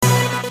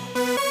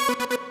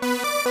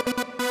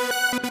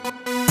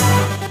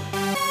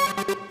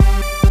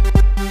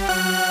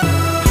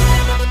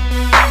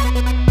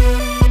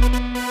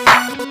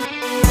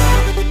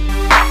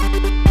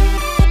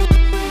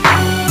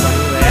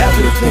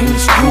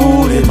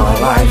cool in my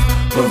life,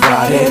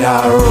 provided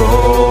I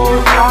roll.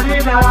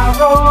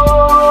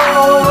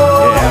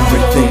 Yeah,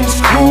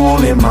 everything's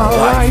cool in my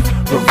life,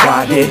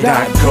 provided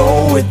I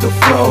go with the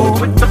flow.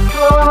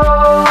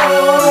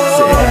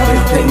 Say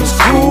everything's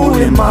cool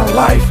in my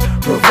life,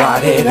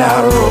 provided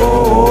I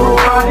roll.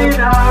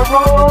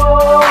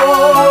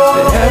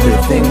 Say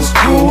everything's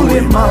cool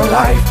in my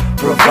life,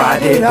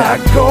 provided I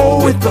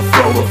go with the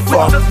flow.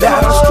 Fuck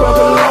that, I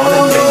struggle on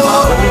and make my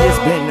own. It's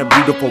been a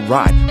beautiful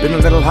ride, been a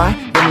little high,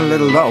 been a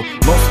little low.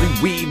 Mostly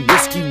weed,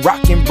 whiskey,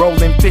 rockin',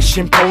 rollin',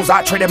 fishing poles.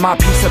 I traded my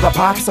piece of the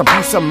pie for some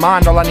peace of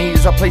mind. All I need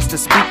is a place to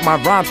speak my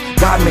rhymes.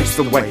 God makes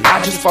the way,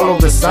 I just follow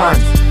the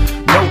signs.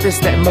 Notice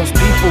that most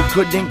people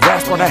couldn't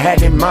grasp what I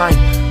had in mind.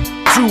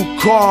 Too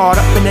caught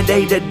up in the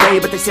day-to-day,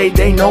 but they say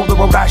they know the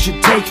road I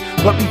should take.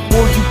 But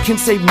before you can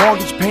save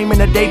mortgage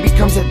payment, a day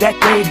becomes a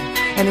decade.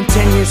 And in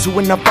 10 years, who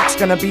in the fuck's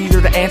gonna be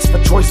there to answer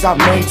the choice I've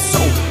made? So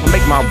I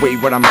make my way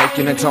what I'm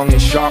making, a tongue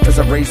as sharp as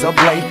a razor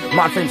blade.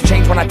 My frames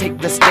change when I take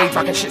the stage,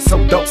 rockin' shit so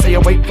dope, stay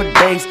awake for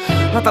days.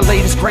 Not the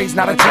latest craze,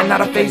 not a trend,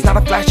 not a phase, not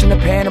a flash in the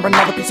pan, or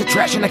another piece of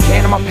trash in a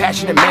can. I'm a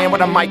passionate man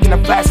with a mic and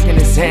a flask in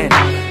his hand.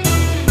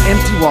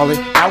 Empty wallet,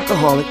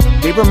 alcoholic,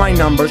 gave her my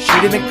number,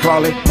 she didn't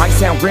call it. Might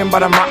sound grim,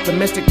 but I'm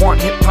optimistic.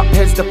 Want hip-hop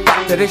heads to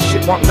flock to this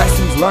shit. Want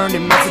lessons learned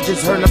and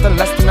messages heard. Nothing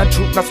less than the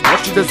truth, that's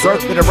what you deserve.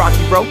 Been a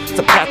rocky road, it's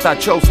a path I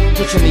chose.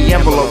 Pushing the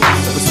envelope,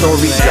 the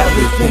story.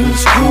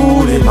 Everything's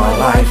cool in my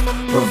life,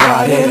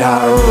 provided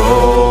I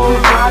roll.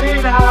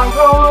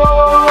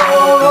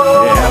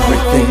 Yeah,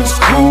 everything's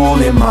cool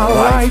in my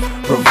life,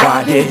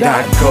 provided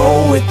I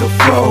go with the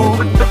flow.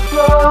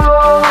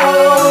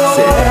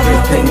 Say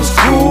everything's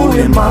cool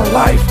in my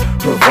life,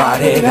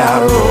 provided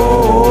I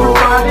roll.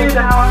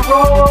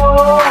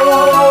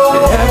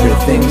 Say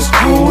everything's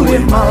cool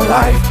in my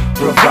life,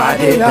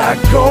 provided I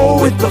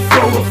go with the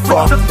flow.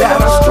 Fuck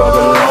that, I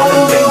struggle on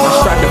and make my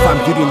Trying to find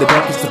beauty in the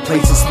darkest of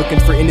places, looking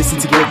for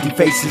innocence and guilty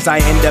faces. I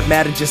end up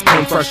mad and just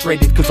plain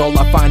frustrated, cause all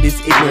I find is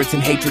ignorance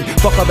and hatred.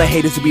 Fuck all the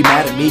haters who be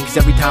mad at me, cause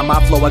every time I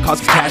flow I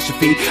cause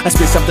catastrophe. I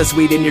spit something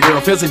sweet and your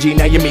girl feels a G.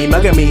 Now you're mean,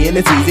 mugging me and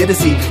it's easy to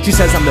see. She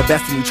says I'm the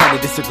best and you try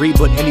to disagree,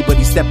 but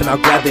anybody stepping I'll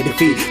gladly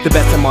defeat. The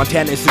best in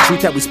Montana is the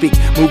truth that we speak.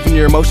 Moving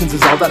your emotions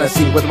is all that I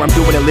see, whether I'm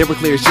doing it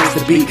lyrically or just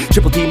the beat.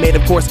 Triple T made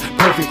of course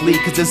perfectly,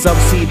 cause this sub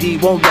CD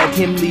won't let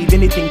him leave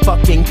anything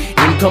fucking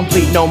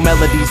incomplete. No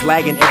melodies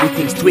lagging,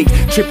 everything's tweaked.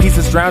 Trip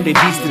pieces drowned and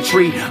he's the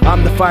tree.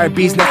 I'm the fire,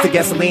 Beeznest, the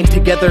gasoline.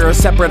 Together or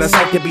separate, a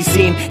sight to be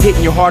seen.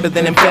 Hitting you harder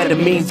than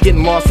amphetamines.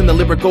 Getting lost in the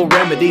lyrical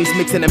remedies.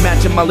 Mixing and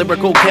matching my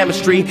lyrical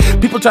chemistry.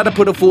 People try to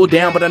put a fool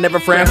down, but I never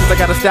frown, cause I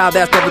got a style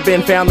that's never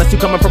been found. Unless you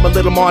coming from a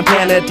little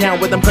Montana town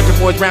where them country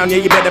boys round. Yeah,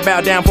 you better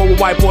bow down for a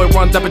white boy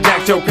runs up and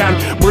jacks your crown.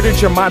 Murdered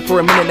your mind for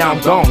a minute, now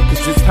I'm gone,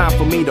 cause it's time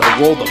for me to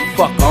roll the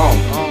fuck on.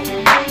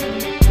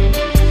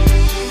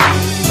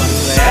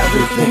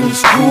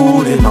 Everything's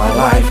cool in my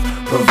life,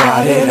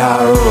 provided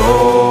I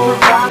roll.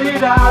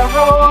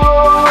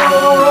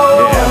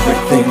 Yeah,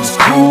 everything's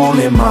cool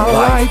in my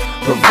life,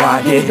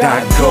 provided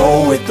I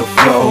go with the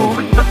flow.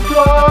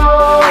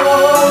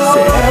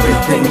 Say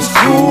everything's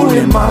cool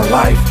in my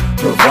life,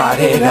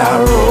 provided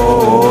I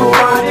roll.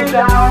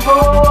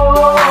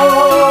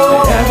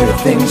 Say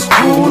everything's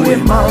cool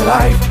in my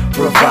life,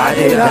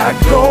 provided I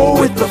go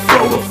with the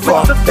flow.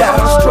 Fuck that,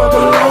 I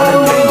struggle on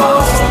and make my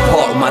own.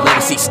 Part of my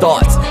legacy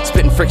starts.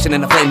 Spitting friction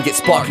and the flame gets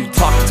sparked. You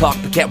talk the talk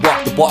but can't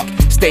walk the walk.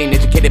 Staying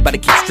educated by the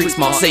kids street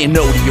smart. Saying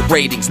no to your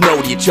ratings,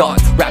 no to your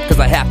charts. Rap cause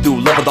I have to,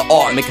 love of the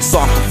art. Make a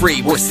song for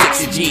free, worth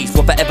 60 G's.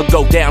 Will forever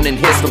go down in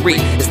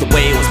history. It's the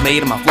way it was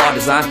made and my flawed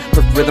design.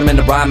 Perfect rhythm and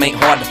the rhyme ain't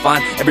hard to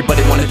find.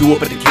 Everybody wanna do it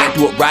but they can't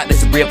do it right.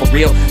 Listen real for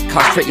real,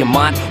 concentrate your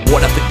mind.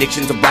 Ward up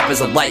addictions of rappers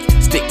alike.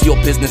 Stick to your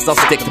business, I'll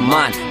stick to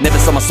mine. Never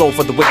sell my soul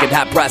for the wicked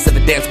high price. Ever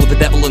dance with the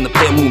devil in the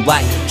pale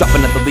moonlight.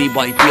 Dropping at the lead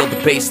while you feel the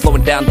bass.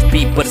 Slowing down the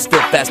beat but it's still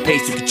fast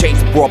paced. You can change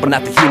the world but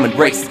not the human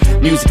race.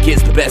 Music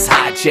is the best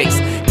high chase.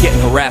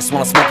 Getting harassed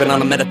when I'm smoking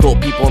on a medical.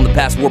 People in the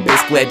past were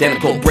basically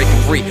identical.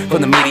 Breaking free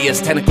from the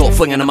media's tentacle.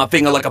 Flinging on my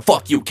finger like a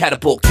fuck you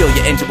catapult. Kill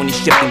your engine when you're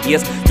shifting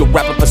gears. Your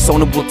rapper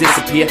persona will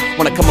disappear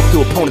when I come up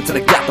to opponents and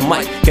I got the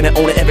mic. Gonna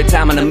own it every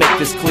time and I make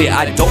this clear.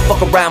 I don't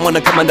fuck around when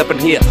I'm coming up in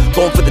here.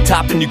 Going for the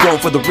top and you're going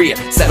for the rear.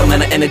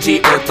 Settlement of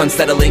energy, earth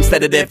unsettling.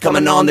 Sedative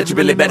coming on that you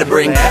really better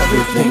bring.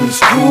 Everything's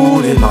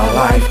cool in my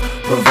life,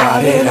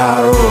 provided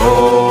I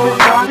roll.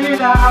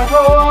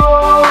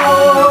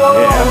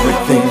 Yeah,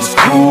 everything's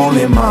cool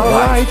in my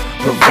life,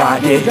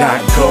 provided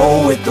I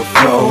go with the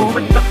flow.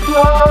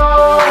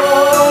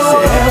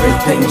 Say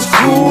everything's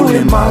cool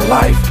in my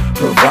life,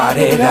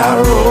 provided I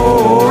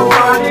roll.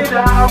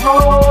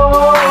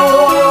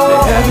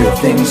 Say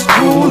everything's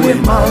cool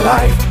in my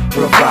life,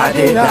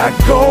 provided I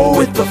go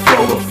with the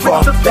flow.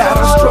 Fuck that,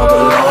 I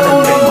struggle on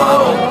and make my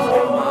own.